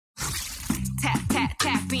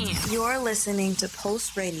Tap in. You're listening to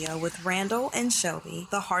Post Radio with Randall and Shelby,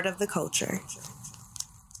 the heart of the culture.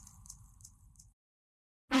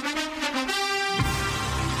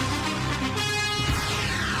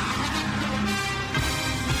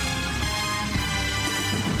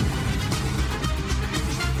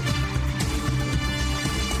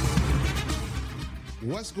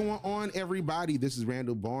 What's going on, everybody? This is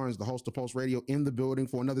Randall Barnes, the host of Post Radio, in the building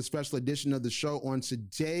for another special edition of the show. On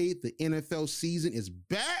today, the NFL season is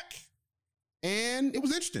back, and it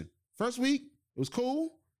was interesting. First week, it was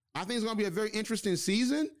cool. I think it's going to be a very interesting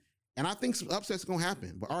season, and I think some upsets are going to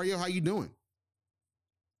happen. But Ariel, how you doing?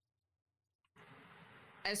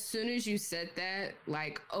 As soon as you said that,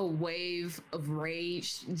 like a wave of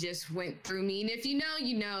rage just went through me. And if you know,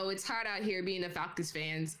 you know, it's hard out here being a Falcons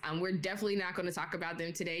fans. We're definitely not going to talk about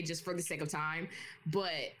them today just for the sake of time.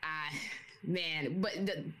 But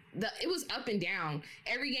it was up and down.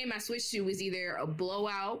 Every game I switched to was either a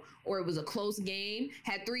blowout or it was a close game.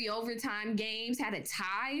 Had 3 overtime games, had a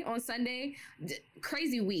tie on Sunday.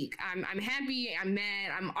 Crazy week. I'm happy, I'm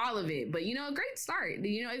mad, I'm all of it. But, a great start.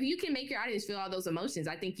 If you can make your audience feel all those emotions,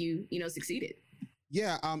 I think you succeeded.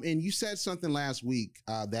 Yeah, and you said something last week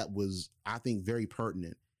that was, I think, very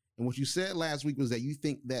pertinent. And what you said last week was that you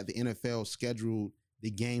think that the NFL scheduled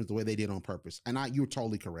the games the way they did on purpose. And you were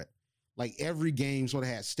totally correct. Like every game sort of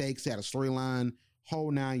had stakes, had a storyline,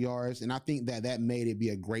 whole 9 yards. And I think that made it be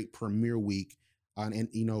a great premiere week for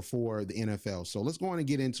the NFL. So let's go on and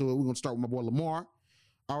get into it. We're going to start with my boy Lamar.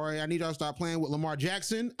 All right, I need y'all to start playing with Lamar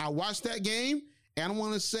Jackson. I watched that game, and I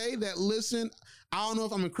want to say that, listen, I don't know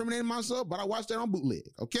if I'm incriminating myself, but I watched that on bootleg,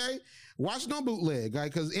 okay? Watched it on bootleg,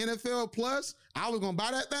 right? Because NFL Plus, I was going to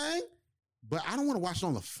buy that thing. But I don't want to watch it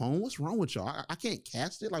on the phone. What's wrong with y'all? I can't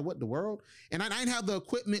cast it. Like, what in the world? And I didn't have the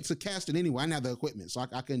equipment to cast it anyway. I didn't have the equipment, so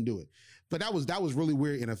I couldn't do it. But that was really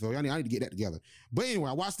weird, NFL. I need to get that together. But anyway,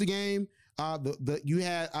 I watched the game. You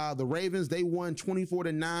had the Ravens. They won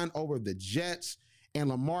 24-9 over the Jets. And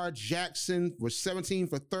Lamar Jackson was 17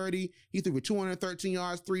 for 30. He threw for 213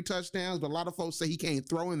 yards, 3 touchdowns. But a lot of folks say he can't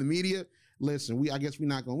throw in the media. Listen, I guess we're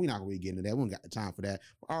not gonna really get into that. We don't got the time for that.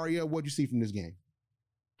 But Ariel, what'd you see from this game?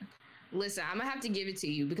 Listen, I'm going to have to give it to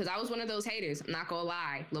you because I was one of those haters. I'm not going to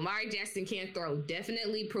lie. Lamar Jackson can't throw.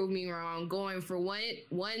 Definitely proved me wrong. Going for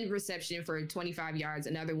one reception for 25 yards,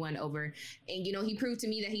 another one over. And, he proved to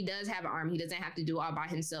me that he does have an arm. He doesn't have to do all by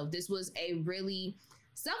himself. This was a really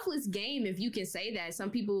selfless game, if you can say that.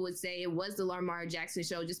 Some people would say it was the Lamar Jackson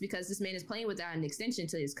show just because this man is playing without an extension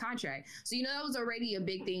to his contract. So, that was already a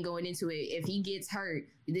big thing going into it. If he gets hurt,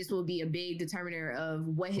 this will be a big determiner of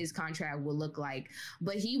what his contract will look like.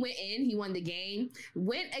 But he went in, he won the game,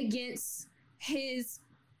 went against his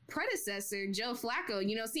predecessor, Joe Flacco.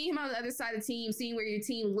 Seeing him on the other side of the team, seeing where your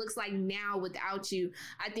team looks like now without you,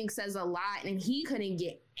 I think says a lot. And he couldn't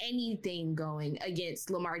get anything going against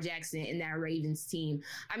Lamar Jackson and that Ravens team.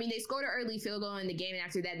 I mean, they scored an early field goal in the game, and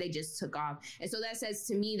after that, they just took off. And so that says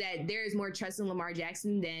to me that there is more trust in Lamar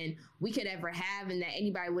Jackson than we could ever have and that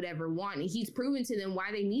anybody would ever want. And he's proven to them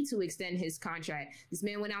why they need to extend his contract. This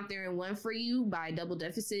man went out there and won for you by a double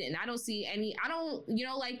deficit, and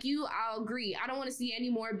like you, I'll agree. I don't want to see any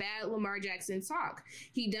more bad Lamar Jackson talk.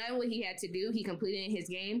 He done what he had to do. He completed in his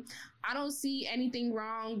game. I don't see anything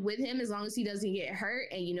wrong with him as long as he doesn't get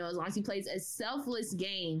hurt. And, as long as he plays a selfless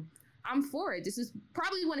game, I'm for it. This is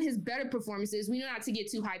probably one of his better performances. We know not to get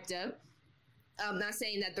too hyped up. I'm not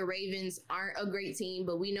saying that the Ravens aren't a great team,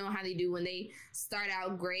 but we know how they do when they start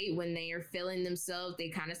out great. When they are feeling themselves, they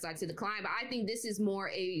kind of start to decline. But I think this is more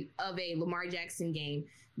of a Lamar Jackson game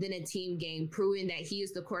than a team game, proving that he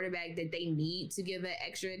is the quarterback that they need to give an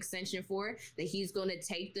extra extension for, that he's going to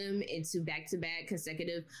take them into back-to-back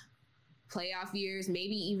consecutive playoff years,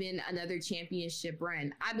 maybe even another championship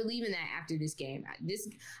run. I believe in that after this game.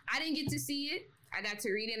 I didn't get to see it. I got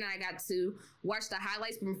to read it and I got to watch the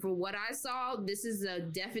highlights. But from what I saw, this is a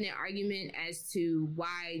definite argument as to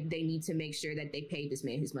why they need to make sure that they paid this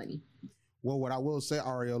man his money. Well, what I will say,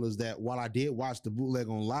 Ariel, is that while I did watch the bootleg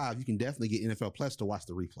on live, you can definitely get NFL Plus to watch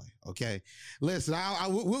the replay. Okay, listen,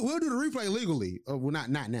 we'll do the replay legally. Well, not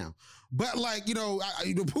now, but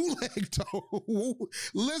the bootleg.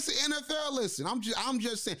 Listen, NFL, listen. I'm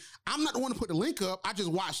just saying, I'm not the one to put the link up. I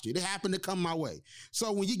just watched it. It happened to come my way.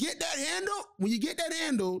 So when you get that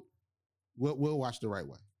handled, we'll watch the right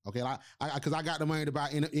way. Okay, because I got the money to buy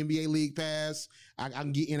NBA League Pass. I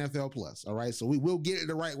can get NFL Plus. All right, so we will get it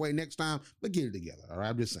the right way next time, but get it together. All right,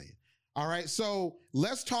 I'm just saying. All right, so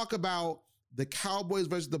let's talk about the Cowboys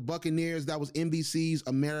versus the Buccaneers. That was NBC's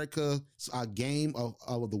America game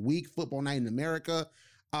of the week, Football Night in America.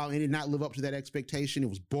 It did not live up to that expectation. It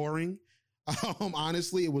was boring.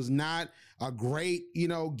 Honestly, it was not a great,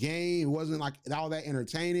 game. It wasn't like all that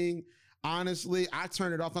entertaining. Honestly, I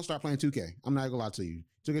turned it off. I started playing 2K. I'm not gonna lie to you.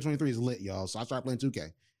 2K23 is lit, y'all. So I started playing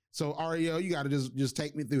 2K. So Ariel, you got to just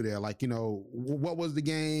take me through there. Like, what was the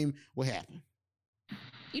game? What happened?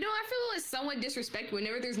 I feel it's somewhat disrespectful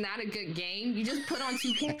whenever there's not a good game. You just put on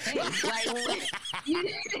 2K.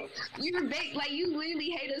 You literally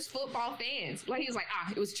hate us football fans. Like, he's like,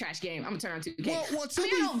 it was a trash game. I'm gonna turn on 2K. Well, to be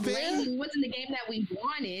I don't fair, blame you. It wasn't the game that we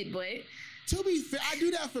wanted, but to be fair, I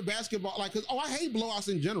do that for basketball. Like, I hate blowouts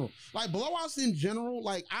in general. Like, blowouts in general,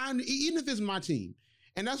 like, even if it's my team,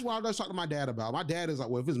 and that's what I was talking to my dad about. My dad is like,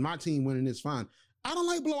 well, if it's my team winning, it's fine. I don't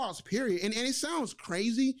like blowouts, period. And it sounds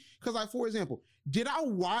crazy because, like, for example, did I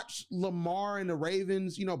watch Lamar and the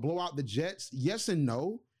Ravens, blow out the Jets? Yes and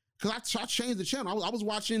no. Because I changed the channel. I was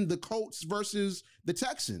watching the Colts versus the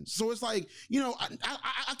Texans. So it's like,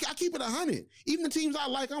 I keep it 100. Even the teams I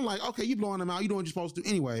like, I'm like, okay, you blowing them out. You doing what you're supposed to.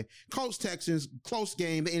 Anyway, Colts, Texans, close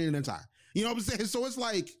game. They ended in a tie. You know what I'm saying? So it's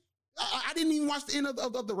like, I didn't even watch the end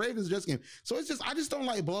of the Ravens Jets game. So it's just, I just don't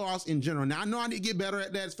like blowouts in general. Now I know I need to get better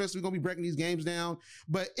at that, especially we're going to be breaking these games down,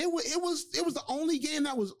 but it was the only game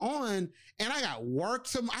that was on, and I got work.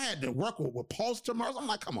 I had to work with Pulse tomorrow. So I'm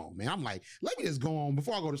like, come on, man. I'm like, let me just go on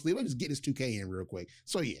before I go to sleep. Let me just get this 2K in real quick.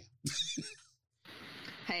 So yeah.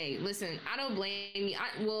 Hey, listen, I don't blame you.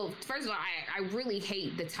 Well, first of all, I really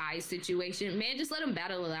hate the tie situation. Man, just let them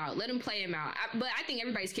battle it out. Let them play him out. But I think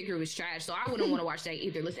everybody's kicker was trash, so I wouldn't want to watch that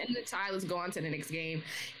either. Let's end the tie. Let's go on to the next game.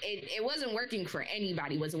 It wasn't working for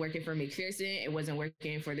anybody. It wasn't working for McPherson. It wasn't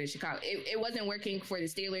working for the Chicago. It wasn't working for the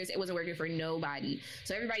Steelers. It wasn't working for nobody.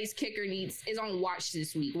 So everybody's kicker is on watch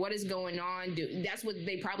this week. What is going on? That's what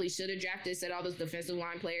they probably should have drafted, said all those defensive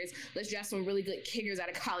line players. Let's draft some really good kickers out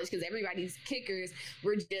of college, because everybody's kickers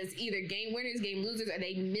were just either game winners, game losers, or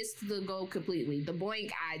they missed the goal completely. The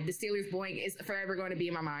Steelers boink is forever going to be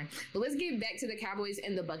in my mind. But let's get back to the Cowboys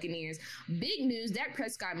and the Buccaneers. Big news, Dak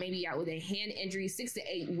Prescott may be out with a hand injury 6 to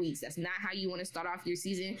 8 weeks. That's not how you want to start off your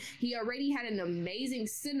season. He already had an amazing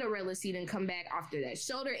Cinderella season come back after that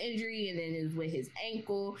shoulder injury, and then it was with his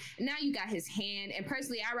ankle. And now you got his hand. And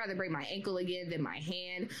personally, I'd rather break my ankle again than my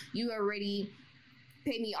hand. You already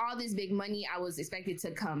paid me all this big money. I was expected to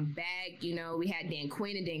come back. We had Dan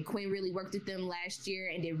Quinn, and Dan Quinn really worked with them last year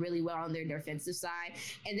and did really well on their defensive side.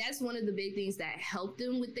 And that's one of the big things that helped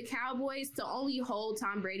them with the Cowboys. To only hold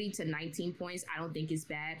Tom Brady to 19 points, I don't think is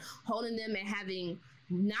bad. Holding them and having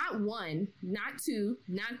not 1, not 2,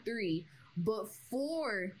 not 3, but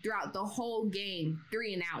 4 throughout the whole game,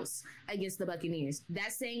 3 and outs against the Buccaneers.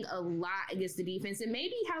 That's saying a lot against the defense, and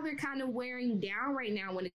maybe how they're kind of wearing down right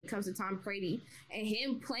now when it comes to Tom Brady and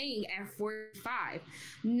him playing at 45.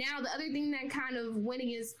 Now, the other thing that kind of went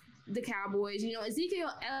against the Cowboys,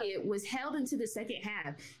 Ezekiel Elliott was held into the second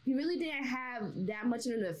half. He really didn't have that much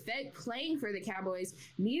of an effect playing for the Cowboys.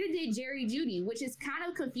 Neither did Jerry Jeudy, which is kind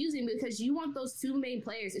of confusing because you want those two main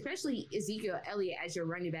players, especially Ezekiel Elliott as your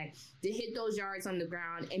running back, to hit those yards on the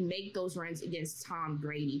ground and make those runs against Tom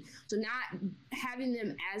Brady. So not having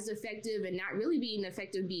them as effective and not really being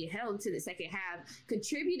effective being held to the second half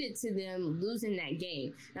contributed to them losing that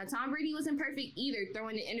game. Now, Tom Brady wasn't perfect either.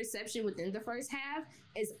 Throwing an interception within the first half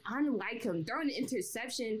is unlike him. Throwing an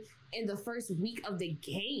interception in the first week of the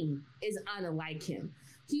game is unlike him.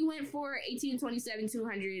 He went for 18-27,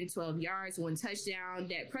 212 yards, 1 touchdown.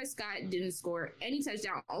 Dak Prescott didn't score any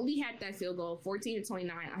touchdown, only had that field goal, 14-29,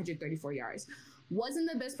 134 yards.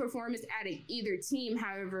 Wasn't the best performance out of either team.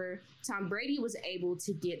 However, Tom Brady was able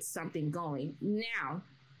to get something going. Now,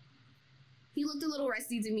 he looked a little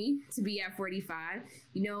rusty to me to be at 45,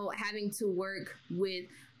 having to work with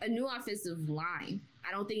a new offensive line. I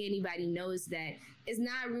don't think anybody knows that it's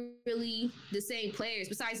not really the same players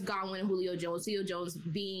besides Godwin and Julio Jones. Julio Jones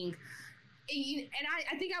being, and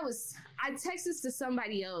I texted this to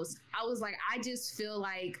somebody else. I was like, I just feel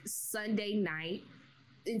like Sunday night,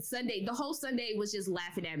 the whole Sunday was just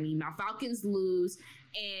laughing at me. My Falcons lose,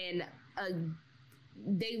 and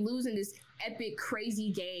they lose in this epic, crazy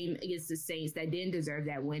game against the Saints that didn't deserve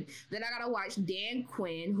that win. Then I got to watch Dan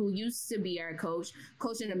Quinn, who used to be our coach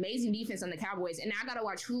an amazing defense on the Cowboys. And I got to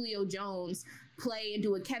watch Julio Jones play and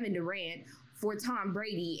do a Kevin Durant for Tom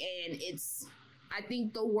Brady. And I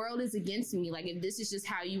think the world is against me. Like, if this is just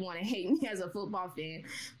how you want to hate me as a football fan,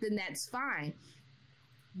 then that's fine.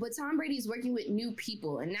 But Tom Brady's working with new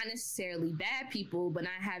people, and not necessarily bad people, but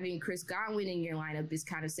not having Chris Godwin in your lineup is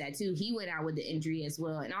kind of sad too. He went out with the injury as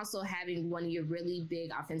well. And also having one of your really big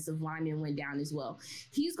offensive linemen went down as well.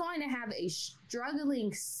 He's going to have a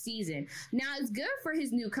struggling season. Now, it's good for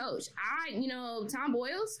his new coach. Tom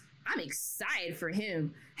Boyles, I'm excited for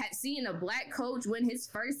him. Had seen a black coach win his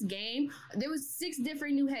first game. There was 6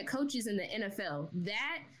 different new head coaches in the NFL.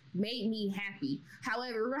 That made me happy.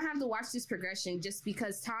 However, we're gonna have to watch this progression just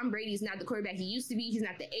because Tom Brady is not the quarterback he used to be. He's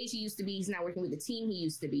not the age he used to be. He's not working with the team he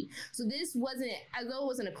used to be. So this wasn't, although it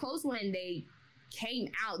wasn't a close one, they came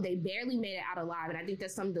out, they barely made it out alive. And I think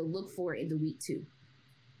that's something to look for in the week 2.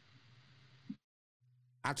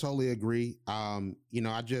 I totally agree. Let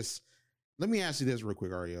me ask you this real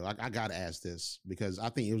quick, Ariel. I got to ask this because I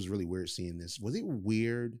think it was really weird seeing this. Was it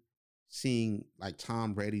weird seeing like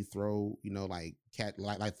Tom Brady throw,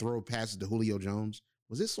 throw passes to Julio Jones?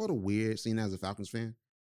 Was it sort of weird seeing that as a Falcons fan?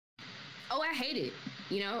 Oh, I hate it.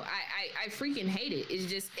 I freaking hate it.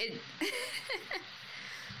 It's just,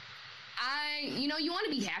 you want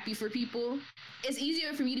to be happy for people. It's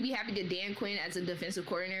easier for me to be happy to Dan Quinn as a defensive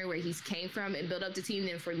coordinator where he's came from and built up the team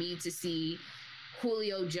than for me to see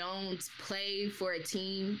Julio Jones play for a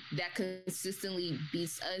team that consistently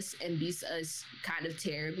beats us kind of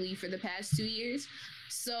terribly for the past 2 years.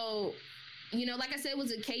 So, like I said, it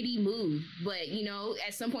was a KD move, but,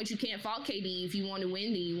 at some point you can't fault KD. If you want to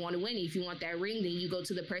win, then you want to win. If you want that ring, then you go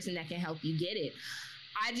to the person that can help you get it.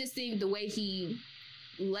 I just think the way he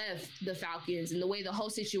left the Falcons and the way the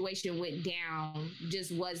whole situation went down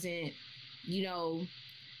just wasn't,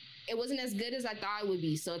 it wasn't as good as I thought it would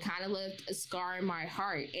be. So it kind of left a scar in my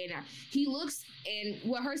heart. And and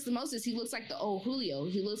what hurts the most is he looks like the old Julio.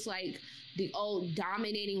 He looks like the old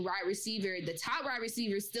dominating wide receiver, the top wide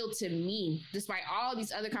receiver still to me, despite all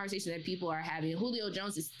these other conversations that people are having. Julio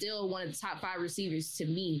Jones is still one of the top 5 receivers to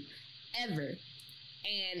me ever.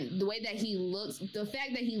 And the way that he looks, the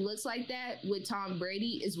fact that he looks like that with Tom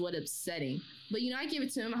Brady is what upsetting. But, I give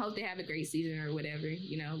it to him. I hope they have a great season or whatever,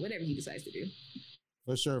 whatever he decides to do.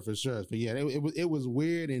 For sure. But yeah, it was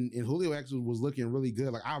weird. And Julio actually was looking really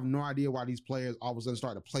good. Like, I have no idea why these players all of a sudden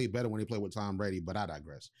start to play better when they play with Tom Brady, but I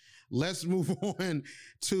digress. Let's move on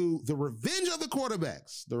to the revenge of the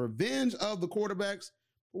quarterbacks.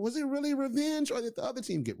 Was it really revenge or did the other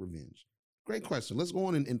team get revenge? Great question. Let's go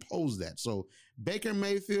on and pose that. So Baker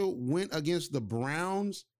Mayfield went against the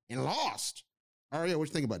Browns and lost. Ariel, what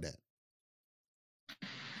you think about that?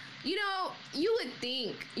 You would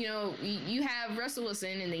think, you have Russell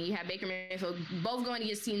Wilson and then you have Baker Mayfield both going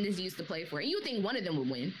against teams they used to play for. And you would think one of them would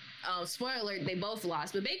win. Spoiler alert, they both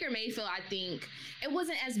lost. But Baker Mayfield, I think it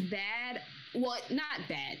wasn't as bad. Well, not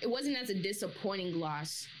bad. It wasn't as a disappointing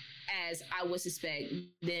loss as I would suspect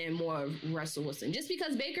than more of Russell Wilson. Just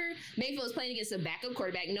because Baker Mayfield is playing against a backup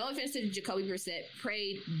quarterback, no offense to Jacoby Brissett,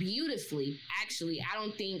 played beautifully. Actually, I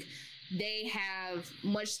don't think they have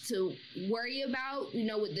much to worry about,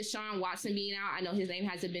 with Deshaun Watson being out. I know his name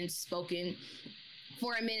hasn't been spoken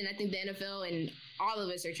for a minute. I think the NFL and all of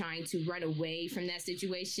us are trying to run away from that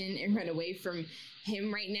situation and run away from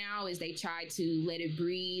him right now as they try to let it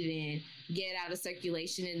breathe and get out of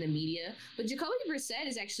circulation in the media. But Jacoby Brissett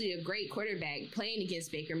is actually a great quarterback playing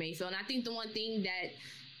against Baker Mayfield. And I think the one thing that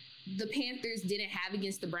the Panthers didn't have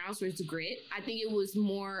against the Browns was grit. I think it was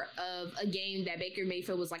more of a game that Baker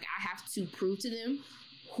Mayfield was like, I have to prove to them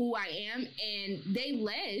who I am. And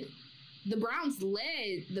the Browns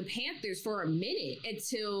led the Panthers for a minute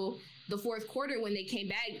until the fourth quarter when they came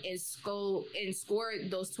back and scored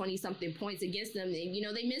those 20-something points against them. And,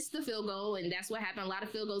 they missed the field goal, and that's what happened. A lot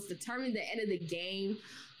of field goals determined the end of the game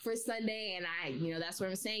for Sunday. And that's what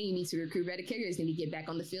I'm saying. You need to recruit better kickers. You need to get back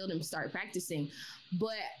on the field and start practicing.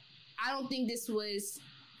 But I don't think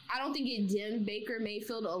it dimmed Baker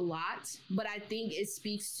Mayfield a lot, but I think it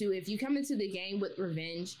speaks to if you come into the game with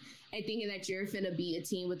revenge and thinking that you're finna beat a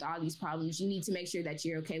team with all these problems, you need to make sure that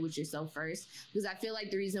you're okay with yourself first. Because I feel like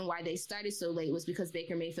the reason why they started so late was because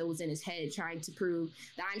Baker Mayfield was in his head trying to prove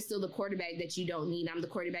that I'm still the quarterback that you don't need. I'm the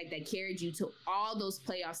quarterback that carried you to all those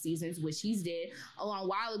playoff seasons, which he's did a long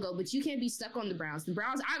while ago, but you can't be stuck on the Browns. The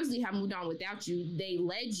Browns obviously have moved on without you. They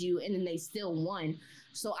led you and then they still won.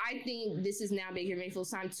 So I think this is now Baker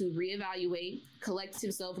Mayfield's time to reevaluate, collect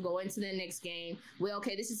himself, go into the next game. Well,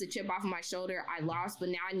 okay, this is a chip off of my shoulder. I lost, but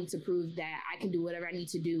now I need to prove that I can do whatever I need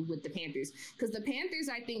to do with the Panthers. Because the Panthers,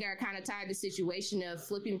 I think, are kind of tired of the situation of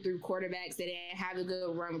flipping through quarterbacks that didn't have a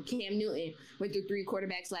good run. Cam Newton went through 3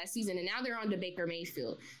 quarterbacks last season, and now they're on to Baker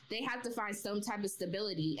Mayfield. They have to find some type of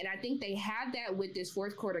stability, and I think they had that with this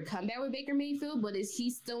fourth quarter comeback with Baker Mayfield, but is he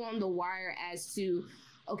still on the wire as to,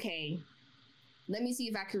 okay, let me see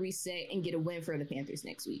if I can reset and get a win for the Panthers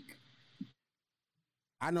next week.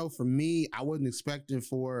 I know for me, I wasn't expecting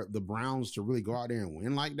for the Browns to really go out there and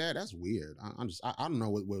win like that. That's weird. I don't know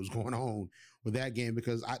what was going on with that game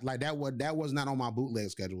because that was not on my bootleg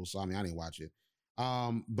schedule. So I didn't watch it.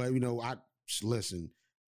 But listen,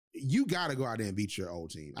 you got to go out there and beat your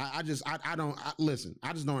old team. I just don't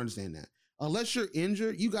understand that. Unless you're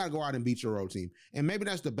injured, you got to go out and beat your old team. And maybe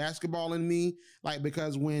that's the basketball in me, like,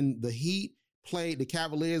 because when the Heat played the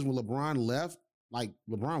Cavaliers when LeBron left, like,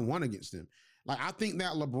 LeBron won against them. Like, I think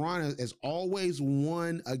that LeBron has always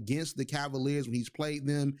won against the Cavaliers when he's played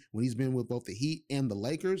them, when he's been with both the Heat and the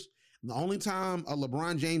Lakers. The only time a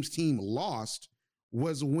LeBron James team lost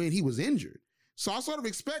was when he was injured. So I sort of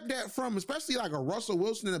expect that from especially like a Russell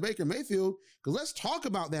Wilson and a Baker Mayfield, because let's talk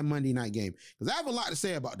about that Monday night game, because I have a lot to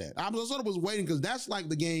say about that. I sort of was waiting because that's like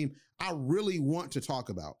the game I really want to talk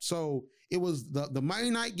about. So it was the Monday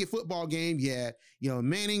night football game. Yeah,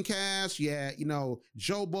 Manning cast. Yeah,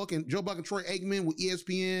 Joe Buck and Troy Aikman with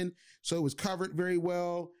ESPN. So it was covered very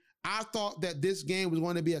well. I thought that this game was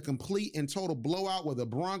going to be a complete and total blowout where the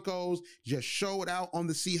Broncos just showed out on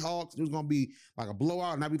the Seahawks. It was going to be like a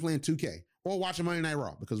blowout, and I'd be playing 2K or watching Monday Night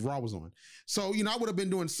Raw because Raw was on. So, I would have been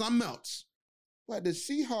doing something else. But the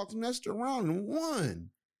Seahawks messed around and won.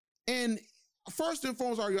 And first and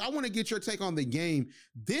foremost, I want to get your take on the game.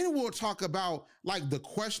 Then we'll talk about like the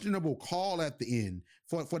questionable call at the end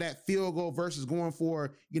for that field goal versus going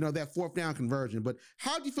for, that fourth down conversion. But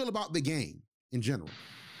how do you feel about the game in general?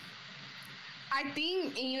 I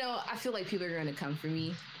think, I feel like people are going to come for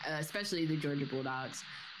me, especially the Georgia Bulldogs.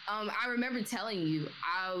 I remember telling you,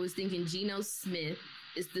 I was thinking Geno Smith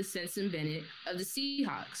is the Stetson Bennett of the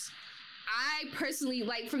Seahawks. I personally,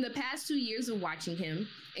 like, from the past 2 years of watching him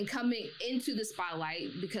and coming into the spotlight,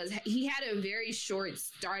 because he had a very short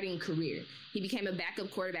starting career. He became a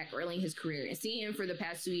backup quarterback early in his career. And seeing him for the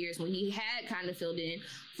past 2 years when he had kind of filled in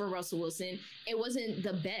for Russell Wilson, it wasn't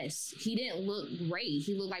the best. He didn't look great.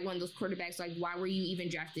 He looked like one of those quarterbacks, like, why were you even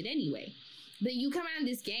drafted anyway? But you come out of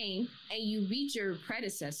this game and you beat your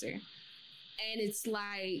predecessor. And it's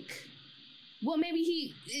like, well,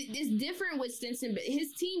 maybe it's different with Stetson, but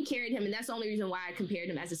his team carried him, and that's the only reason why I compared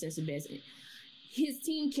him as a Stetson Bennett. His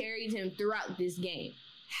team carried him throughout this game.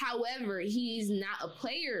 However, he's not a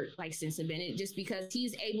player like Stetson Bennett just because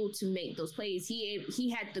he's able to make those plays.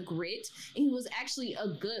 He had the grit, and he was actually a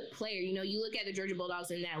good player. You look at the Georgia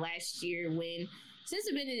Bulldogs in that last year when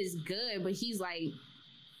Stetson Bennett is good, but he's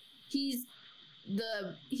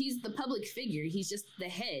the public figure. He's just the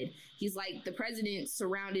head. He's like the president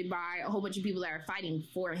surrounded by a whole bunch of people that are fighting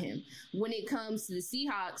for him. When it comes to the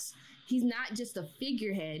Seahawks, he's not just a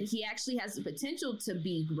figurehead. He actually has the potential to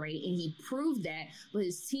be great, and he proved that, but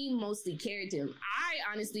his team mostly carried him.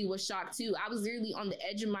 I honestly was shocked too. I was literally on the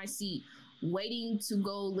edge of my seat waiting to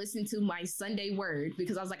go listen to my Sunday word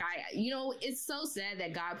because I was like, it's so sad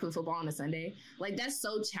that God put football on a Sunday. Like, that's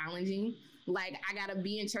so challenging. Like, I gotta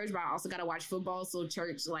be in church, but I also gotta watch football. So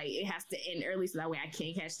church, like, it has to end early so that way I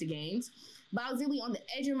can't catch the games. But I was really on the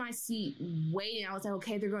edge of my seat waiting. I was like,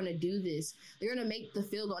 okay, they're gonna do this. They're gonna make the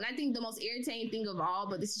field goal. And I think the most irritating thing of all,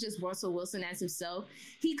 but this is just Russell Wilson as himself,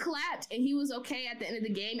 he clapped and he was okay at the end of the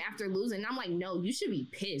game after losing. And I'm like, no, you should be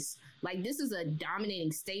pissed. Like, this is a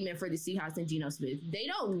dominating statement for the Seahawks and Geno Smith. They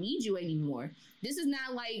don't need you anymore. This is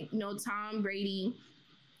not like, Tom Brady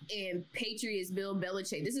and Patriots, Bill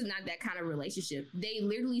Belichick. This is not that kind of relationship. They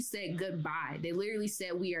literally said goodbye. They literally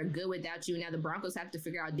said, we are good without you. Now the Broncos have to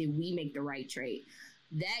figure out, did we make the right trade?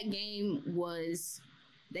 That game was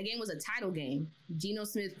a title game. Geno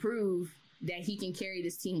Smith proved that he can carry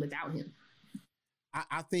this team without him.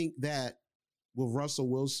 I think that with Russell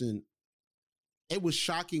Wilson, it was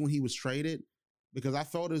shocking when he was traded because I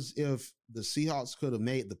felt as if the Seahawks could have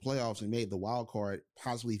made the playoffs and made the wild card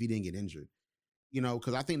possibly if he didn't get injured.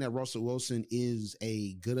 Because I think that Russell Wilson is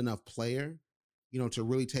a good enough player, to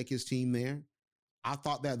really take his team there. I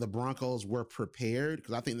thought that the Broncos were prepared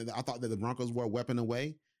because I thought that the Broncos were a weapon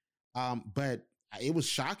away. But it was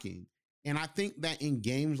shocking. And I think that in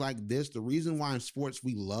games like this, the reason why in sports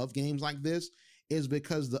we love games like this is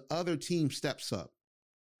because the other team steps up.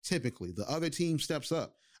 Typically, the other team steps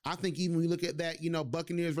up. I think even when we look at that,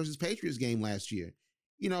 Buccaneers versus Patriots game last year,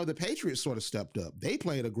 the Patriots sort of stepped up. They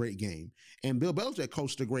played a great game. And Bill Belichick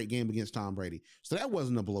coached a great game against Tom Brady. So that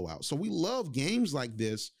wasn't a blowout. So we love games like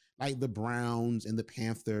this, like the Browns and the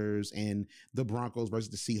Panthers and the Broncos versus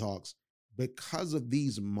the Seahawks, because of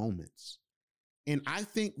these moments. And I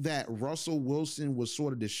think that Russell Wilson was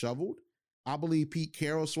sort of disheveled. I believe Pete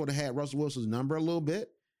Carroll sort of had Russell Wilson's number a little bit.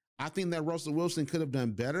 I think that Russell Wilson could have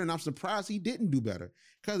done better, and I'm surprised he didn't do better.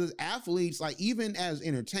 Because as athletes, like even as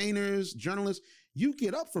entertainers, journalists, you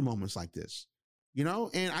get up for moments like this, and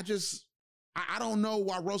I don't know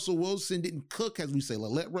why Russell Wilson didn't cook, as we say,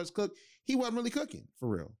 let Russ cook. He wasn't really cooking for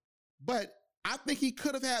real. But I think he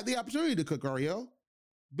could have had the opportunity to cook, Ariel,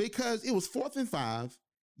 because it was 4th and 5.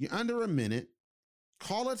 You're under a minute.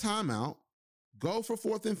 Call a timeout. go for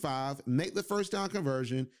 4th and 5, make the first down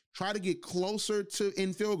conversion, try to get closer to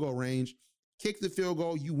in field goal range, kick the field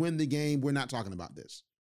goal, you win the game. We're not talking about this.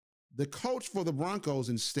 The coach for the Broncos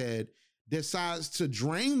instead decides to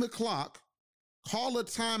drain the clock, call a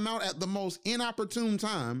timeout at the most inopportune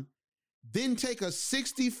time, then take a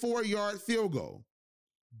 64-yard field goal.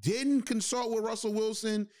 Didn't consult with Russell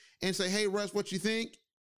Wilson and say, hey, Russ, what you think?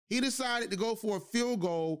 He decided to go for a field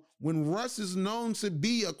goal when Russ is known to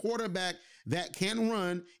be a quarterback that can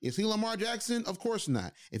run. Is he Lamar Jackson? Of course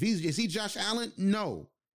not. Is he Josh Allen? No.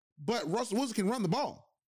 But Russell Wilson can run the ball.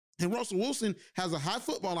 And Russell Wilson has a high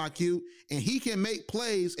football IQ, and he can make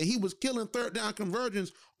plays, and he was killing third down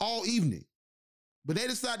conversions all evening. But they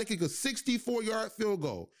decided to kick a 64-yard field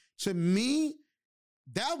goal. To me,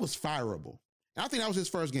 that was fireable. And I think that was his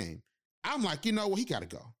first game. I'm like, you know what? He got to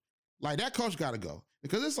go. Like, that coach got to go.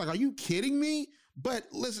 Because it's like, are you kidding me? But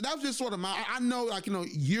listen, that was just sort of I know, like,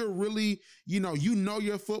 you're really, you know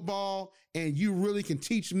your football and you really can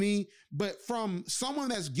teach me. But from someone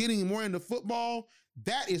that's getting more into football,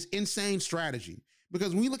 that is insane strategy.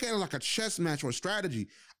 Because when we look at it like a chess match or a strategy,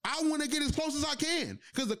 I want to get as close as I can.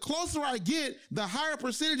 Because the closer I get, the higher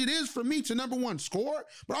percentage it is for me to, number one, score,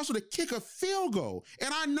 but also to kick a field goal.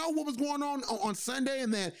 And I know what was going on Sunday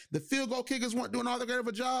and that the field goal kickers weren't doing all that great of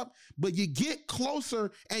a job, but you get closer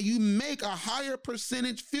and you make a higher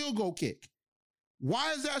percentage field goal kick.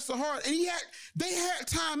 Why is that so hard? And they had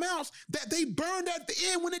timeouts that they burned at the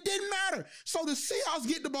end when it didn't matter. So the Seahawks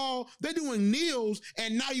get the ball, they're doing kneels,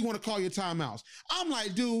 and now you want to call your timeouts. I'm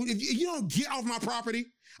like, dude, if you don't get off my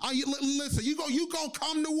property, listen, you gonna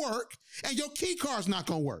come to work and your key card's not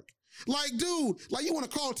gonna work. Like, dude, like you want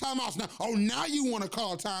to call timeouts now. Oh, now you want to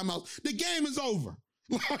call timeouts. The game is over.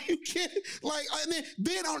 Like, you can't, like, and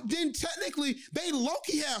then technically they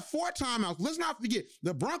low-key have 4 timeouts. Let's not forget,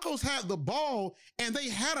 the Broncos had the ball and they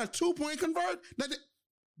had a 2-point convert.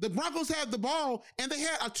 The Broncos had the ball and they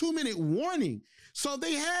had a 2-minute warning. So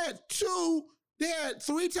they had 3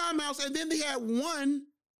 timeouts, and then they had 1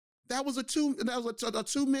 that was a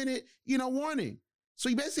 2-minute, warning. So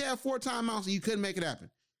you basically had 4 timeouts and you couldn't make it happen.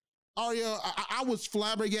 Ariel, I was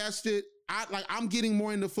flabbergasted. I'm getting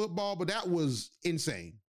more into football, but that was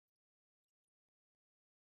insane.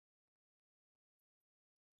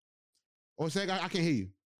 Oh, say I can't hear you.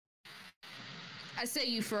 I say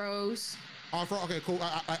you froze. Oh, okay, cool.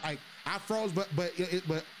 I froze, but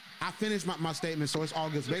I finished my statement, so it's all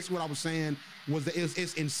good. So basically, what I was saying was that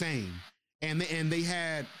it's insane, and they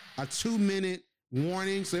had a 2-minute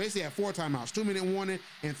warning. So they basically had 4 timeouts, 2-minute warning,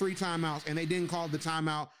 and 3 timeouts, and they didn't call the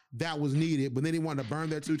timeout that was needed, but then they wanted to burn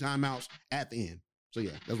their 2 timeouts at the end. So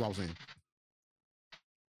yeah, that's what I was saying.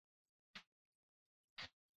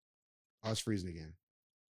 Oh, it's freezing again.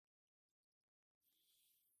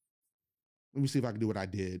 Let me see if I can do what I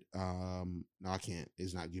did. No, I can't.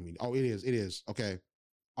 It's not giving me. Oh, it is. Okay.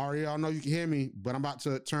 Ariel, I know you can hear me, but I'm about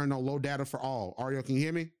to turn on low data for all. Ariel, can you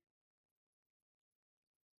hear me?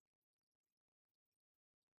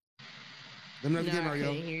 Let me know if you can,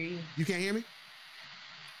 Ariel. I can't hear you. You can't hear me?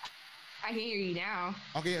 I can hear you now.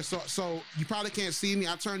 Okay, so you probably can't see me.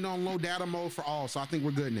 I turned on low data mode for all, so I think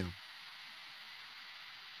we're good now.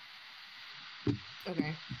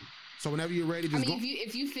 Okay. So whenever you're ready, just go.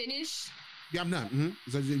 If you finish. Yeah, I'm done.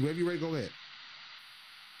 Mm-hmm. So whenever you're ready, go ahead.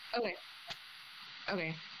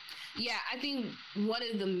 Okay. Yeah, I think one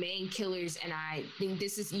of the main killers, and I think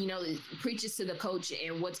this is, it preaches to the coach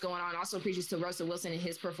and what's going on, also preaches to Russell Wilson and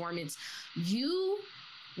his performance. You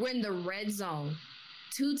were in the red zone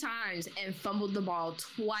 2 times and fumbled the ball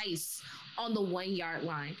twice on the 1-yard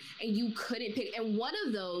line, and you couldn't pick. And one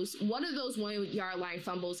of those 1-yard line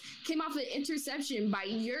fumbles came off an interception by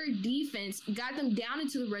your defense, got them down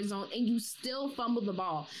into the red zone, and you still fumbled the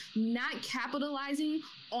ball. Not capitalizing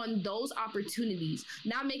on those opportunities,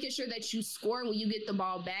 not making sure that you score when you get the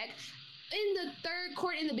ball back. In the third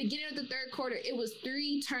quarter, in the beginning of the third quarter, it was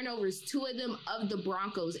 3 turnovers, 2 of them of the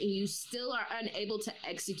Broncos, and you still are unable to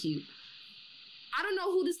execute. I don't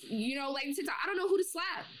know who to, like TikTok, I don't know who to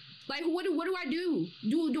slap. Like, what do I do?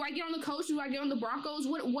 Do I get on the coach? Do I get on the Broncos?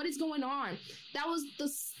 What is going on? That was the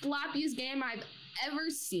sloppiest game I've ever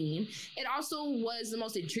seen. It also was the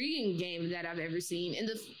most intriguing game that I've ever seen. And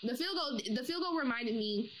the field goal reminded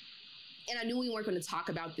me, and I knew we weren't going to talk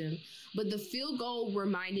about them, but the field goal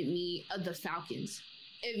reminded me of the Falcons.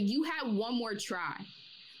 If you had one more try.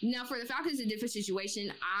 Now, for the Falcons, a different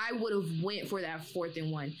situation. I would have went for that 4th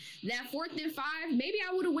and 1. That 4th and 5, maybe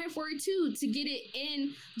I would have went for it too, to get it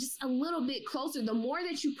in just a little bit closer. The more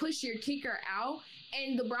that you push your kicker out,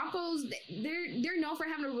 and the Broncos, they're known for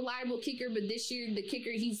having a reliable kicker, but this year the kicker,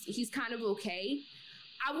 he's kind of okay.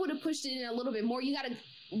 I would have pushed it in a little bit more. You got to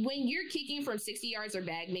when you're kicking from 60 yards or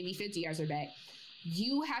back, maybe 50 yards or back,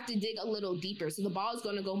 you have to dig a little deeper. So the ball is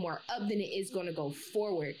going to go more up than it is going to go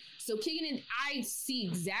forward. So kicking it, I see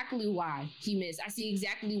exactly why he missed. I see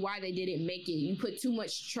exactly why they didn't make it. You put too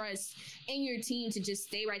much trust in your team to just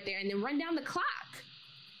stay right there and then run down the clock.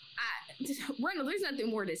 Randall, there's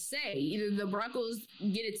nothing more to say. Either the Broncos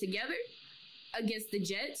get it together against the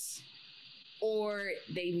Jets, or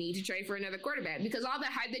they need to trade for another quarterback, because all the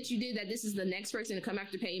hype that you did that this is the next person to come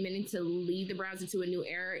after Peyton Manning to lead the Browns into a new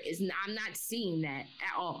era I'm not seeing that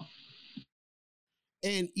at all.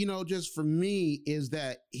 And, you know, just for me is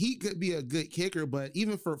that he could be a good kicker, but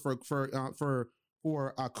even for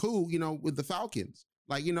Koo, you know, with the Falcons,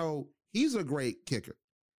 like, you know, he's a great kicker,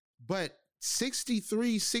 but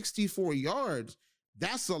 63, 64 yards,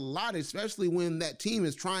 that's a lot, especially when that team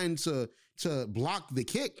is trying to block the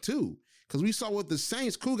kick too. Because we saw with the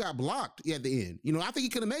Saints, Koo got blocked at the end. You know, I think he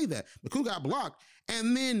could have made that, but Koo got blocked.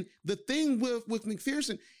 And then the thing with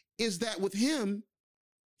McPherson is that with him,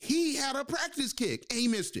 he had a practice kick and he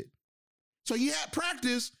missed it. So you had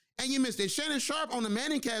practice and you missed it. Shannon Sharpe on the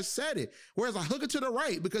ManningCast said it, whereas I hook it to the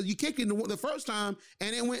right because you kicked it the first time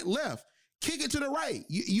and it went left. Kick it to the right.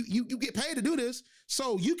 You get paid to do this,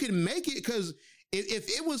 so you can make it, because if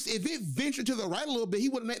it ventured to the right a little bit, he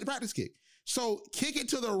would have made the practice kick. So kick it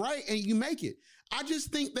to the right and you make it. I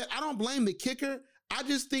just think that I don't blame the kicker. I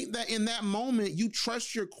just think that in that moment, you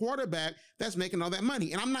trust your quarterback that's making all that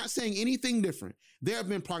money. And I'm not saying anything different. There have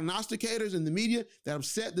been prognosticators in the media that have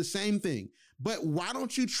said the same thing. But why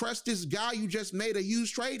don't you trust this guy you just made a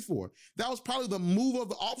huge trade for? That was probably the move of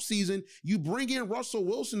the offseason. You bring in Russell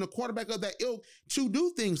Wilson, the quarterback of that ilk, to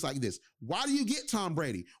do things like this. Why do you get Tom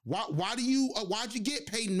Brady? Why'd you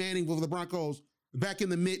get Peyton Manning with the Broncos back in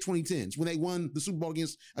the mid 2010s when they won the Super Bowl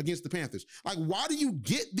against the Panthers? Like, why do you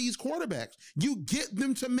get these quarterbacks? You get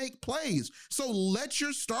them to make plays. So let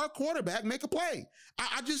your star quarterback make a play.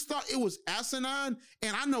 I just thought it was asinine.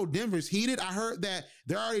 And I know Denver's heated. I heard that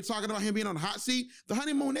they're already talking about him being on the hot seat. The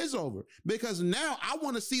honeymoon is over, because now I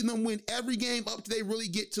want to see them win every game up till they really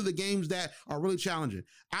get to the games that are really challenging.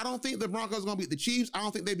 I don't think the Broncos are going to beat the Chiefs. I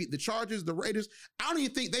don't think they beat the Chargers, the Raiders. I don't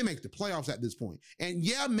even think they make the playoffs at this point. And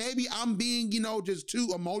yeah, maybe I'm being, just too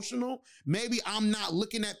emotional. Maybe I'm not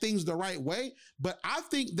looking at things the right way, but I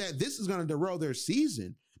think that this is going to derail their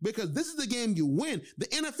season, because this is the game you win. The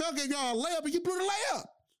NFL gave y'all a layup and you blew the layup.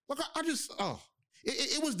 Look,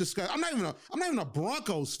 it was disgusting. I'm not even a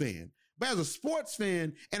Broncos fan. But as a sports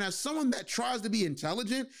fan and as someone that tries to be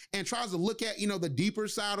intelligent and tries to look at, the deeper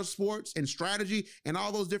side of sports and strategy and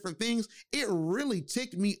all those different things, it really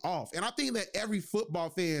ticked me off. And I think that every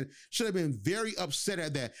football fan should have been very upset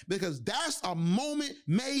at that, because that's a moment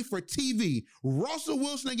made for TV. Russell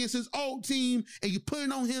Wilson against his old team, and you put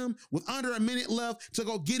it on him with under a minute left to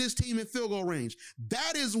go get his team in field goal range.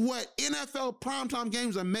 That is what NFL primetime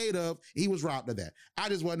games are made of. He was robbed of that. I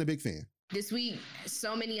just wasn't a big fan. This week,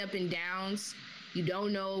 so many up and downs. You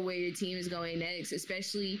don't know where your team is going next,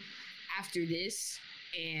 especially after this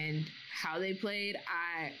and how they played.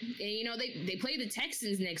 They play the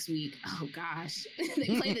Texans next week. Oh gosh, they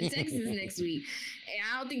play the Texans next week, and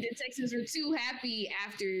I don't think the Texans are too happy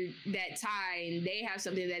after that tie, and they have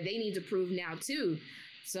something that they need to prove now too.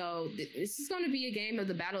 So this is going to be a game of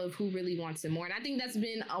the battle of who really wants it more, and I think that's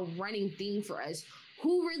been a running theme for us.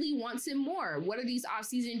 Who really wants him more? What are these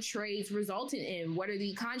offseason trades resulting in? What are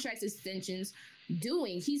the contract extensions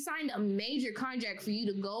doing? He signed a major contract for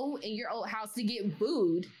you to go in your old house to get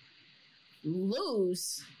booed,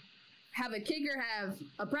 lose, have a kicker have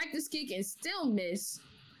a practice kick and still miss,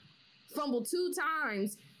 fumble 2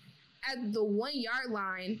 times at the 1 yard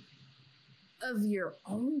line of your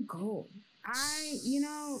own goal.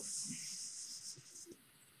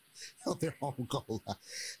 Their own goal.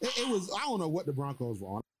 It was, I don't know what the Broncos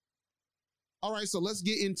were on. All right, so let's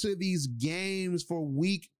get into these games for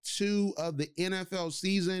week 2 of the NFL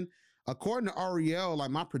season. According to Ariel, like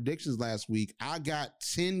my predictions last week, I got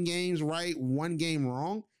 10 games right, 1 game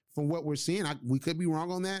wrong from what we're seeing. We could be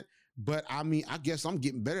wrong on that, but I guess I'm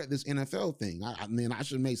getting better at this NFL thing. I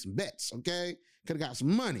should have made some bets, okay? Could have got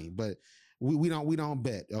some money, but we don't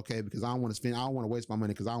bet, okay? Because I don't want to spend, I don't want to waste my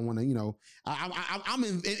money, because I don't want to, I'm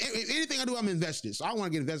in anything I do, I'm invested. So I want to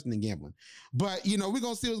get invested in gambling. But we're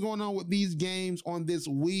gonna see what's going on with these games on this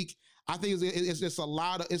week. I think it's just a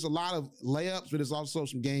lot of layups, but it's also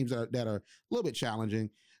some games that are a little bit challenging.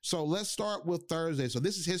 So let's start with Thursday. So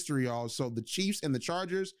this is history, y'all. So the Chiefs and the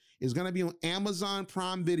Chargers is going to be on Amazon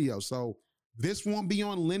Prime Video. So This won't be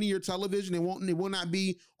on linear television. It will not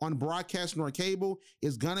be on broadcast nor cable.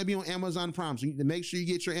 It's gonna be on Amazon Prime. So you need to make sure you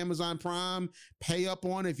get your Amazon Prime, pay up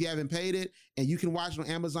on it if you haven't paid it, and you can watch it on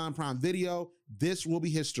Amazon Prime Video. This will be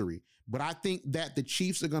history. But I think that the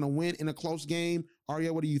Chiefs are gonna win in a close game.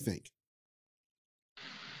 Aria, what do you think?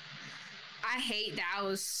 I hate that I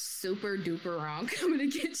was super duper wrong coming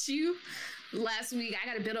against you last week. I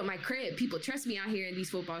got to build up my cred. People trust me out here in these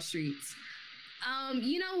football streets.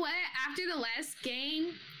 You know what? After the last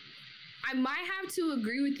game, I might have to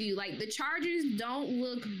agree with you. Like, the Chargers don't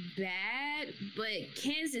look bad, but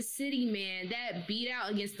Kansas City, man, that beat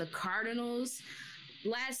out against the Cardinals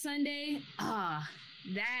last Sunday,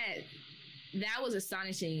 that was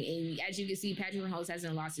astonishing. And as you can see, Patrick Mahomes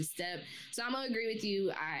hasn't lost his step. So I'm going to agree with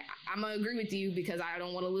you. I'm going to agree with you because I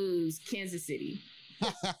don't want to lose Kansas City.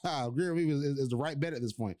 Agree with me is the right bet at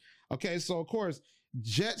this point. Okay, so of course,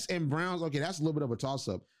 Jets and Browns. Okay, that's a little bit of a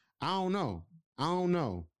toss-up. I don't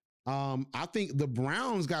know. I think the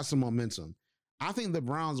Browns got some momentum. I think the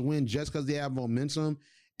Browns win just because they have momentum.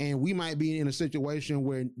 And we might be in a situation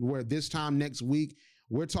where this time next week,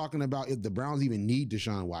 we're talking about if the Browns even need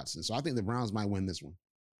Deshaun Watson. So I think the Browns might win this one.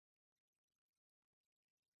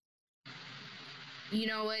 You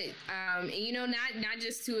know what? Not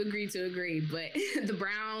just to agree, but the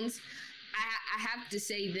Browns, I have to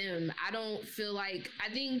say them. I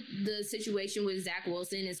think the situation with Zach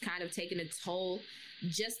Wilson is kind of taking a toll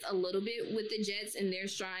just a little bit with the Jets, and they're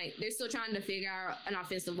still trying to figure out an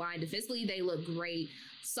offensive line. Defensively, they look great.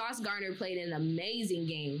 Sauce Gardner played an amazing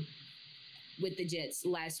game with the Jets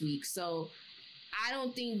last week. So I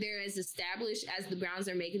don't think they're as established as the Browns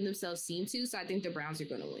are making themselves seem to. So I think the Browns are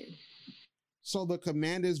going to win. So the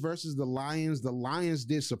Commanders versus the Lions. The Lions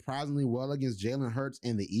did surprisingly well against Jalen Hurts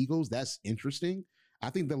and the Eagles. That's interesting.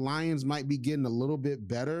 I think the Lions might be getting a little bit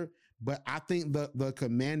better, but I think the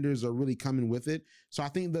Commanders are really coming with it. So I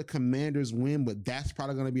think the Commanders win, but that's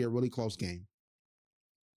probably going to be a really close game.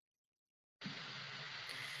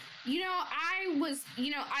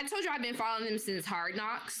 I told you I've been following them since Hard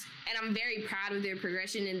Knocks, and I'm very proud of their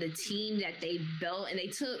progression and the team that they built. And they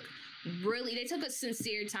took a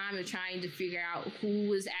sincere time of trying to figure out who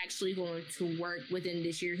was actually going to work within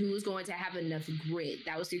this year, who was going to have enough grit.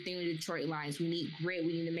 That was the thing with the Detroit Lions. We need grit.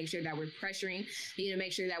 We need to make sure that we're pressuring. We need to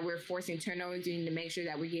make sure that we're forcing turnovers. We need to make sure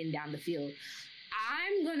that we're getting down the field.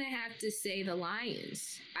 I'm going to have to say the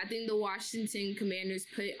Lions. I think the Washington Commanders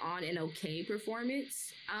put on an okay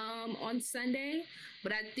performance on Sunday,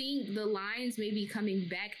 but I think the Lions may be coming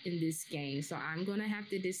back in this game, so I'm going to have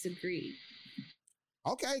to disagree.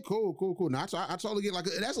 Okay, cool. Now, I totally get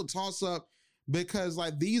that's a toss-up because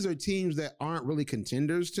these are teams that aren't really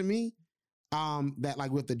contenders to me. That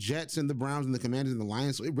with the Jets and the Browns and the Commanders and the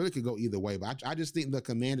Lions, so it really could go either way. But I just think the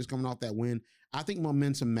Commanders coming off that win, I think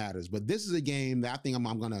momentum matters. But this is a game that I think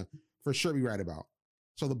I'm going to for sure be right about.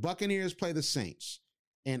 So the Buccaneers play the Saints,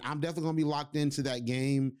 and I'm definitely going to be locked into that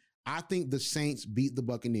game. I think the Saints beat the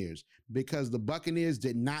Buccaneers because the Buccaneers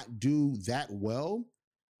did not do that well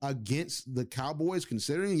against the Cowboys,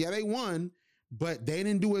 considering, they won, but they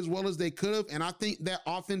didn't do as well as they could have. And I think that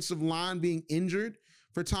offensive line being injured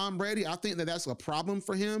for Tom Brady, I think that that's a problem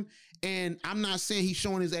for him. And I'm not saying he's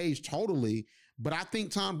showing his age totally, but I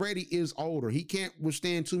think Tom Brady is older. He can't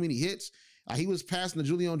withstand too many hits. He was passing to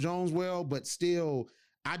Julio Jones well, but still,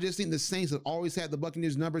 I just think the Saints have always had the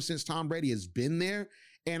Buccaneers number since Tom Brady has been there.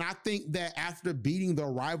 And I think that after beating the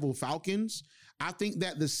rival Falcons, I think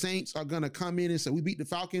that the Saints are going to come in and say, we beat the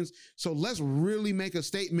Falcons, so let's really make a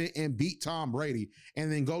statement and beat Tom Brady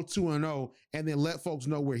and then go 2-0 and then let folks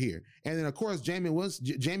know we're here. And then, of course, Jameis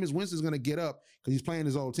Winston is going to get up because he's playing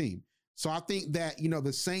his old team. So I think that,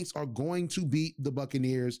 the Saints are going to beat the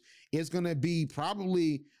Buccaneers. It's going to be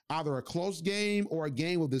probably either a close game or a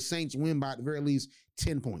game where the Saints win by at the very least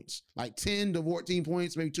 10 points, 10 to 14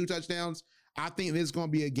 points, maybe 2 touchdowns. I think this is going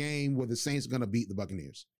to be a game where the Saints are going to beat the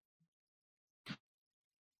Buccaneers.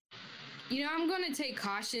 I'm going to take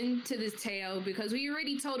caution to this tale because we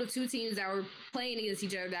already told of 2 teams that were playing against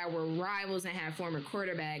each other that were rivals and had former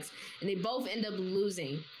quarterbacks, and they both end up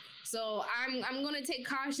losing. So I'm going to take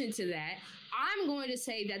caution to that. I'm going to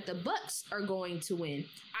say that the Bucs are going to win.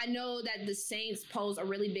 I know that the Saints pose a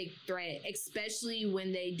really big threat, especially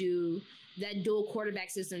when they do that dual quarterback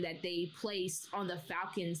system that they placed on the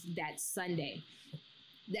Falcons that Sunday.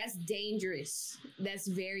 That's dangerous. That's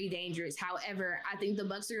very dangerous. However, I think the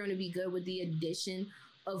Bucs are going to be good with the addition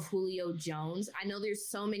of Julio Jones. I know there's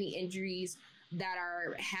so many injuries that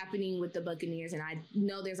are happening with the Buccaneers, and I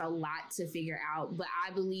know there's a lot to figure out. But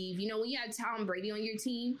I believe, when you have Tom Brady on your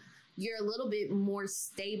team, you're a little bit more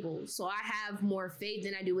stable. So I have more faith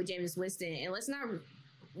than I do with Jameis Winston. And let's not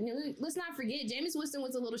let's not forget, Jameis Winston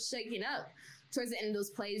was a little shaken up towards the end of those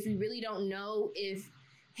plays. We really don't know if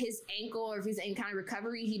his ankle or if he's in kind of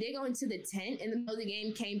recovery. He did go into the tent in the middle of the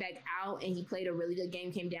game, came back out, and he played a really good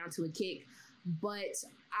game, came down to a kick. But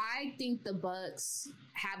I think the Bucs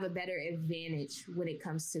have a better advantage when it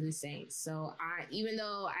comes to the Saints. So even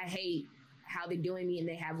though I hate how they're doing me and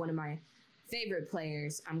they have one of my favorite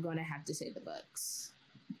players, I'm going to have to say the Bucs.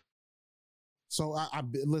 So I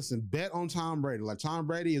listen, bet on Tom Brady. Like, Tom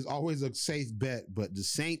Brady is always a safe bet, but the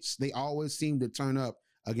Saints, they always seem to turn up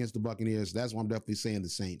against the Buccaneers. That's why I'm definitely saying the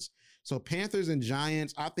Saints. So Panthers and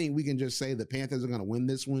Giants, I think we can just say the Panthers are going to win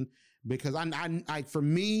this one, because I for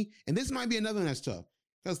me, and this might be another one that's tough,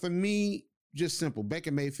 because for me, just simple,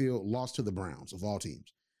 Baker Mayfield lost to the Browns of all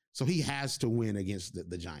teams. So he has to win against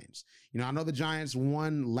the Giants. I know the Giants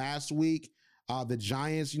won last week. The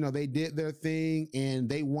Giants, they did their thing and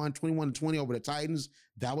they won 21-20 over the Titans.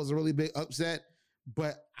 That was a really big upset.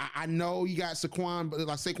 But I know you got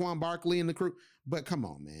Saquon Barkley in the crew, but come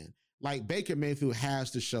on, man. Like, Baker Mayfield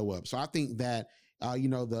has to show up. So I think that, I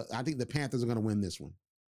think the Panthers are going to win this one.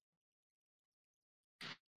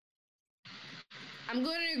 I'm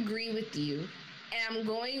going to agree with you. And I'm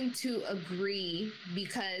going to agree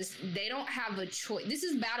because they don't have a choice. This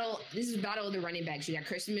is battle of the running backs. You got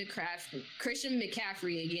Christian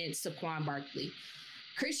McCaffrey against Saquon Barkley.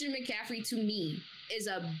 Christian McCaffrey, to me, is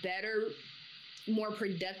a better, more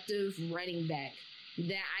productive running back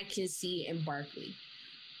that I can see in Barkley.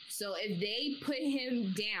 So if they put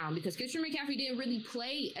him down, because Christian McCaffrey didn't really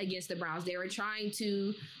play against the Browns, they were trying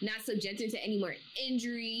to not subject him to any more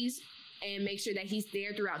injuries and make sure that he's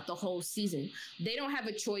there throughout the whole season. They don't have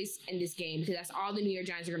a choice in this game, because that's all the New York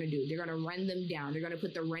Giants are going to do. They're going to run them down. They're going to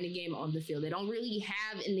put the running game on the field. They don't really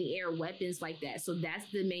have in the air weapons like that. So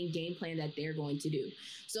that's the main game plan that they're going to do.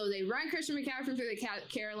 So they run Christian McCaffrey for the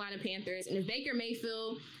Carolina Panthers. And if Baker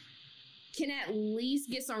Mayfield can at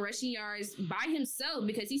least get some rushing yards by himself,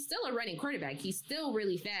 because he's still a running quarterback, he's still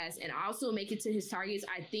really fast, and also make it to his targets,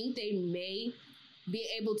 I think they may be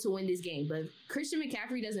able to win this game. But if Christian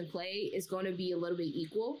McCaffrey doesn't play, it's going to be a little bit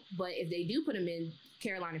equal. But if they do put him in,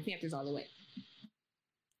 Carolina Panthers all the way.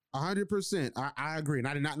 100%. I agree. And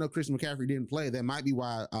I did not know Christian McCaffrey didn't play. That might be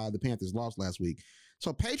why the Panthers lost last week.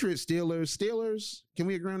 So Patriots, Steelers. Can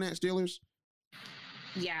we agree on that? Steelers?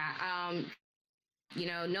 Yeah.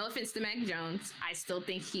 No offense to Mac Jones. I still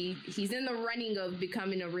think he's in the running of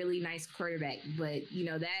becoming a really nice quarterback. But,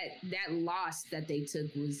 that loss that they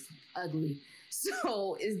took was ugly.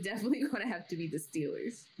 So it's definitely going to have to be the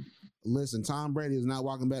Steelers. Listen, Tom Brady is not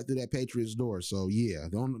walking back through that Patriots door. So, yeah,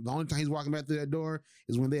 the only time he's walking back through that door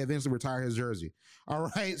is when they eventually retire his jersey. All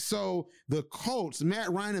right, so the Colts, Matt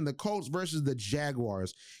Ryan and the Colts versus the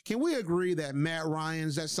Jaguars. Can we agree that Matt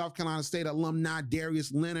Ryan's, that South Carolina State alumni,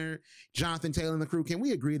 Darius Leonard, Jonathan Taylor and the crew, can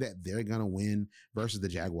we agree that they're going to win versus the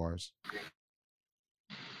Jaguars?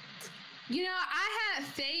 I had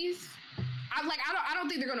faith. I don't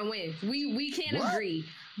think they're gonna win. We can't agree.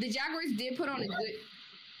 The Jaguars did put on a good.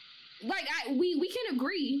 We can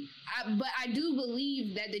agree, but I do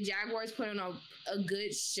believe that the Jaguars put on a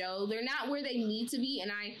good show. They're not where they need to be,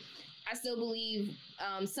 and I still believe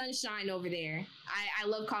Sunshine over there. I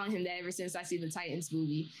love calling him that ever since I see the Titans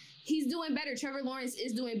movie. He's doing better. Trevor Lawrence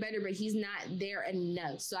is doing better, but he's not there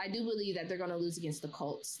enough. So I do believe that they're gonna lose against the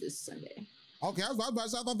Colts this Sunday. Okay, I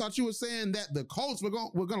thought you were saying that the Colts were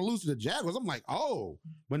going to lose to the Jaguars. I'm like, oh,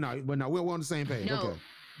 but no, we're on the same page. No. Okay.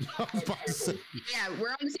 I was about to say. Yeah,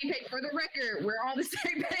 we're on the same page. For the record, we're on the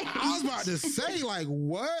same page. I was about to say, like,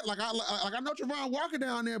 what? Like I know Trevon Walker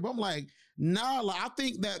down there, but I'm like, nah. Like, I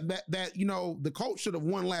think that the Colts should have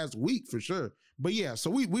won last week for sure. But yeah,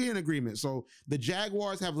 so we're in agreement. So the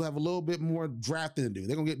Jaguars have a little bit more drafting to do.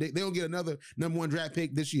 They're gonna get another number 1 draft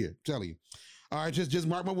pick this year. I'm telling you. All right, just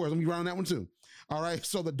mark my words. Let me round that one too. All right,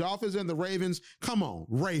 so the Dolphins and the Ravens. Come on,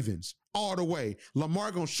 Ravens, all the way.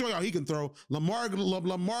 Lamar gonna show y'all he can throw. Lamar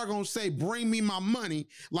gonna say, "Bring me my money,"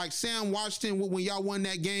 like Sam Washington when y'all won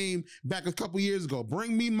that game back a couple years ago.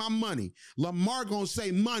 Bring me my money. Lamar gonna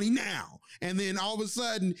say, "Money now," and then all of a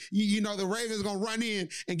sudden, the Ravens gonna run in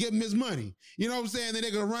and give him his money. You know what I'm saying? Then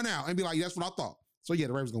they're gonna run out and be like, "That's what I thought." So yeah,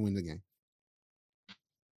 the Ravens gonna win the game.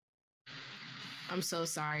 I'm so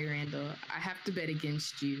sorry, Randall. I have to bet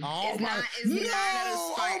against you. Oh my God. It's not a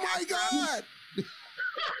spite.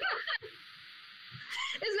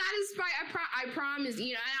 I promise.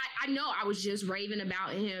 I know I was just raving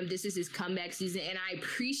about him. This is his comeback season, and I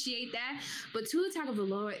appreciate that. But Tua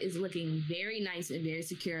Tagovailoa is looking very nice and very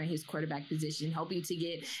secure in his quarterback position, hoping to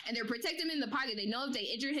get, and they're protecting him in the pocket. They know if they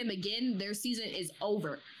injure him again, their season is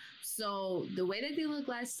over. So the way that they looked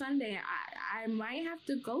last Sunday, I might have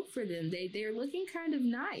to go for them. They're looking kind of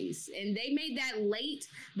nice, and they made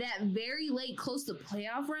that very late, close to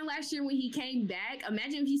playoff run last year when he came back.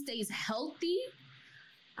 Imagine if he stays healthy.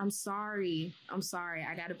 I'm sorry.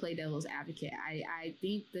 I got to play devil's advocate. I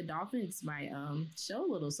think the Dolphins might show a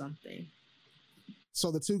little something. So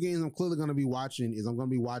the two games I'm clearly going to be watching is I'm going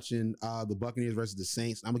to be watching the Buccaneers versus the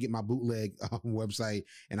Saints. I'm going to get my bootleg website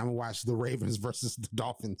and I'm going to watch the Ravens versus the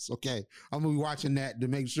Dolphins. Okay. I'm going to be watching that to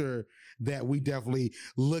make sure that we definitely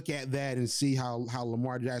look at that and see how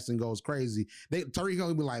Lamar Jackson goes crazy. Tariq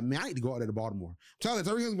going to be like, man, I need to go out there to Baltimore. I'm telling you,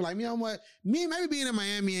 Tariq going to be like, you know what? Maybe being in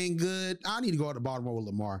Miami ain't good. I need to go out to Baltimore with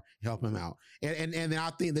Lamar, help him out. And then I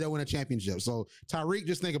think that they'll win a championship. So Tariq,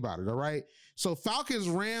 just think about it. All right. So Falcons,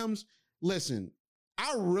 Rams, listen,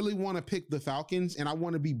 I really want to pick the Falcons and I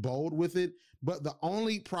want to be bold with it. But the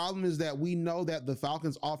only problem is that we know that the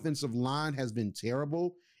Falcons offensive line has been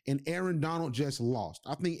terrible and Aaron Donald just lost.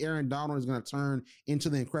 I think Aaron Donald is going to turn into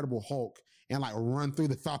the Incredible Hulk and like run through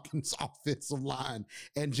the Falcons offensive line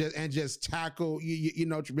and just tackle,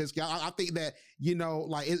 Trubisky. I think that,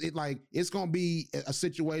 it's going to be a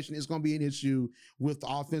situation. It's going to be an issue with the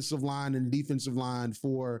offensive line and defensive line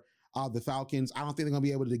for the Falcons. I don't think they're going to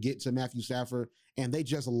be able to get to Matthew Stafford, and they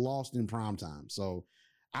just lost in prime time. So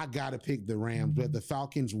I got to pick the Rams. But the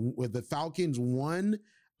Falcons won,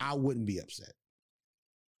 I wouldn't be upset.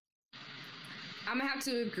 I'm going to have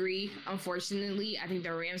to agree. Unfortunately, I think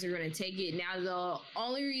the Rams are going to take it. Now, the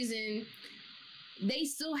only reason they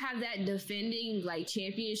still have that defending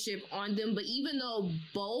championship on them, but even though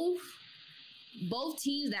both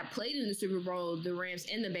teams that played in the Super Bowl, the Rams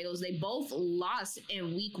and the Bengals, they both lost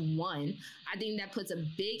in week 1. I think that puts a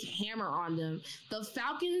big hammer on them. The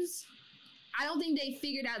Falcons, I don't think they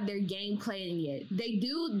figured out their game plan yet. They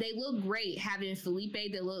do. They look great having Felipe.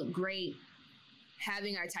 They look great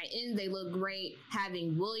having our tight ends. They look great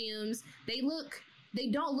having Williams. They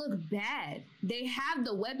don't look bad. They have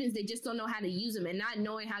the weapons. They just don't know how to use them. And not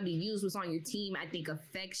knowing how to use what's on your team, I think,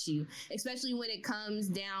 affects you, especially when it comes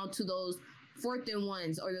down to those 4th and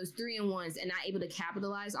 1s or those 3 and 1s and not able to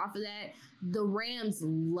capitalize off of that. The Rams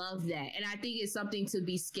love that. And I think it's something to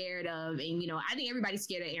be scared of. And, I think everybody's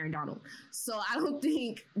scared of Aaron Donald. So I don't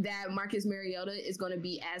think that Marcus Mariota is going to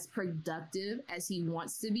be as productive as he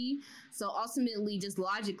wants to be. So ultimately, just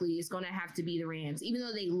logically, it's going to have to be the Rams. Even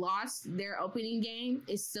though they lost their opening game,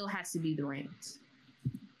 it still has to be the Rams.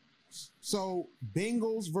 So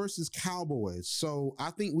Bengals versus Cowboys. So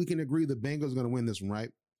I think we can agree the Bengals are going to win this one, right?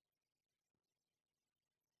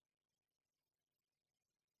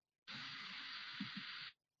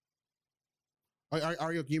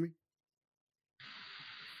 Are you hear me?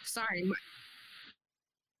 Sorry.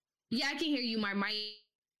 Yeah, I can hear you. My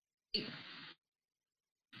mic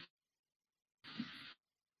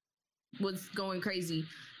was going crazy.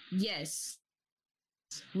 Yes,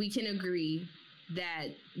 we can agree that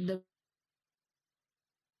the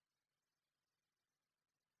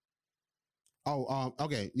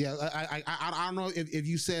okay. Yeah, I don't know if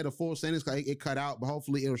you said a full sentence, it cut out, but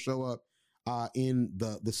hopefully it'll show up in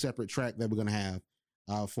the separate track that we're going to have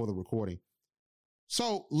for the recording.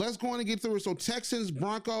 So let's go on and get through it. So Texans,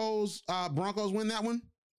 Broncos win that one.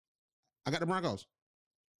 I got the Broncos.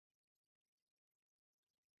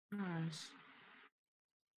 Gosh.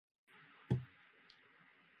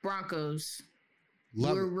 Broncos.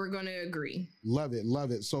 We're going to agree. Love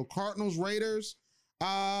it. So Cardinals, Raiders.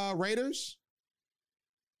 Raiders.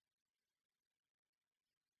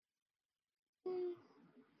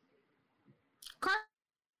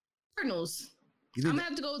 Cardinals. I'm gonna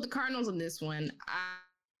have to go with the Cardinals on this one.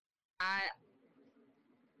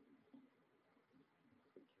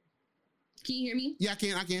 Can you hear me? Yeah, I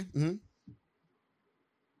can. Mm-hmm.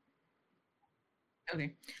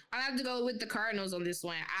 Okay. I'll have to go with the Cardinals on this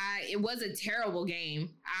one. It was a terrible game.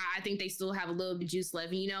 I think they still have a little bit of juice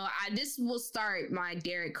left. This will start my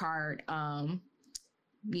Derek Carr, my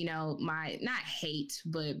not hate,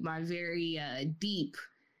 but my very deep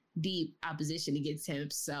opposition against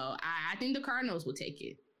him. So I think the Cardinals will take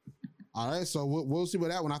it. All right, so we'll see with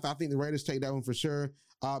that one. I think the Raiders take that one for sure.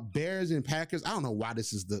 Bears and Packers. I don't know why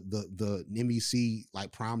this is the NBC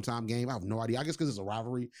primetime game. I have no idea. I guess because it's a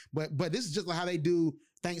rivalry. But this is just like how they do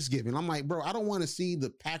Thanksgiving. I'm like, bro, I don't want to see the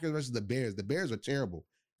Packers versus the Bears. The Bears are terrible.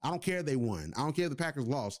 I don't care if they won. I don't care if the Packers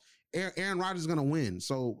lost. Aaron Rodgers is going to win.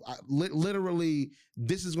 So literally,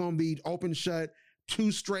 this is going to be open shut.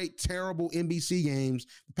 2 straight terrible NBC games.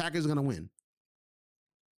 The Packers are going to win.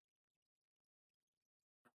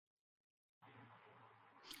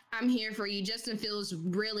 I'm here for you. Justin Fields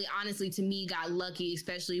really, honestly, to me, got lucky,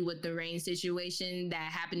 especially with the rain situation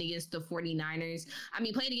that happened against the 49ers. I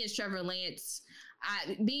mean, playing against Trevor Lance,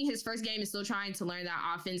 being his first game and still trying to learn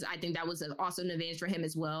that offense, I think that was also an advantage for him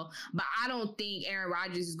as well. But I don't think Aaron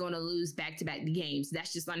Rodgers is going to lose back-to-back games.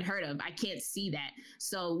 That's just unheard of. I can't see that.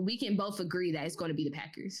 So we can both agree that it's going to be the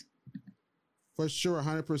Packers. For sure,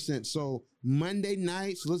 100%. So Monday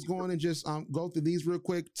night, so let's go on and just go through these real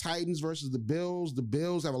quick. Titans versus the Bills. The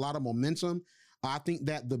Bills have a lot of momentum. I think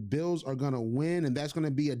that the Bills are going to win, and that's going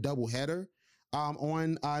to be a doubleheader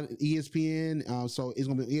on ESPN. So it's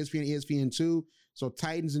going to be ESPN2. So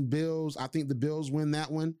Titans and Bills. I think the Bills win that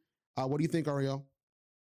one. What do you think, Ariel?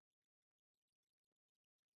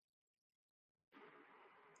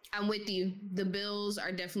 I'm with you. The Bills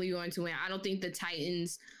are definitely going to win. I don't think the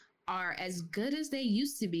Titans are as good as they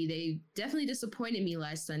used to be. They definitely disappointed me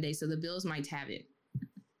last Sunday, so the Bills might have it.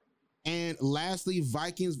 And lastly,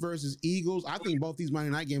 Vikings versus Eagles. I think both these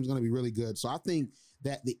Monday night games are going to be really good. So I think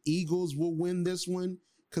that the Eagles will win this one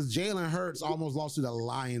because Jalen Hurts almost lost to the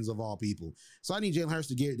Lions of all people. So I need Jalen Hurts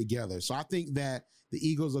to get it together. So I think that the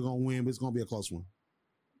Eagles are going to win, but it's going to be a close one.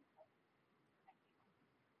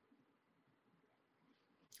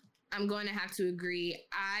 I'm going to have to agree.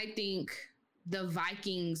 I think the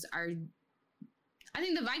Vikings are going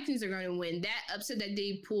to win. That upset that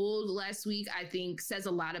they pulled last week, I think, says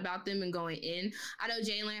a lot about them and going in. I know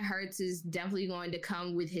Jalen Hurts is definitely going to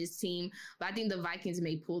come with his team, but I think the Vikings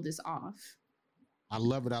may pull this off. I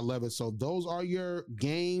love it. I love it. So those are your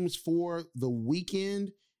games for the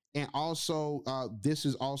weekend. And also, this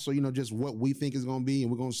is also, just what we think is going to be.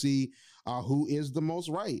 And we're going to see who is the most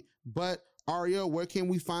right. But Ariel, where can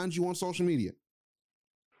we find you on social media?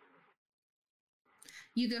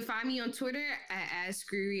 You can find me on Twitter at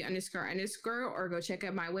 @screwy__ or go check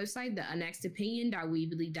out my website,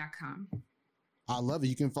 theunexedopinion.weebly.com. I love it.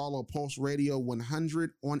 You can follow Pulse Radio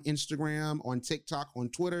 100 on Instagram, on TikTok, on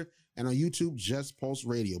Twitter, and on YouTube, just Pulse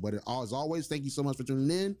Radio. But as always, thank you so much for tuning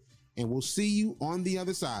in, and we'll see you on the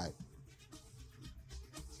other side.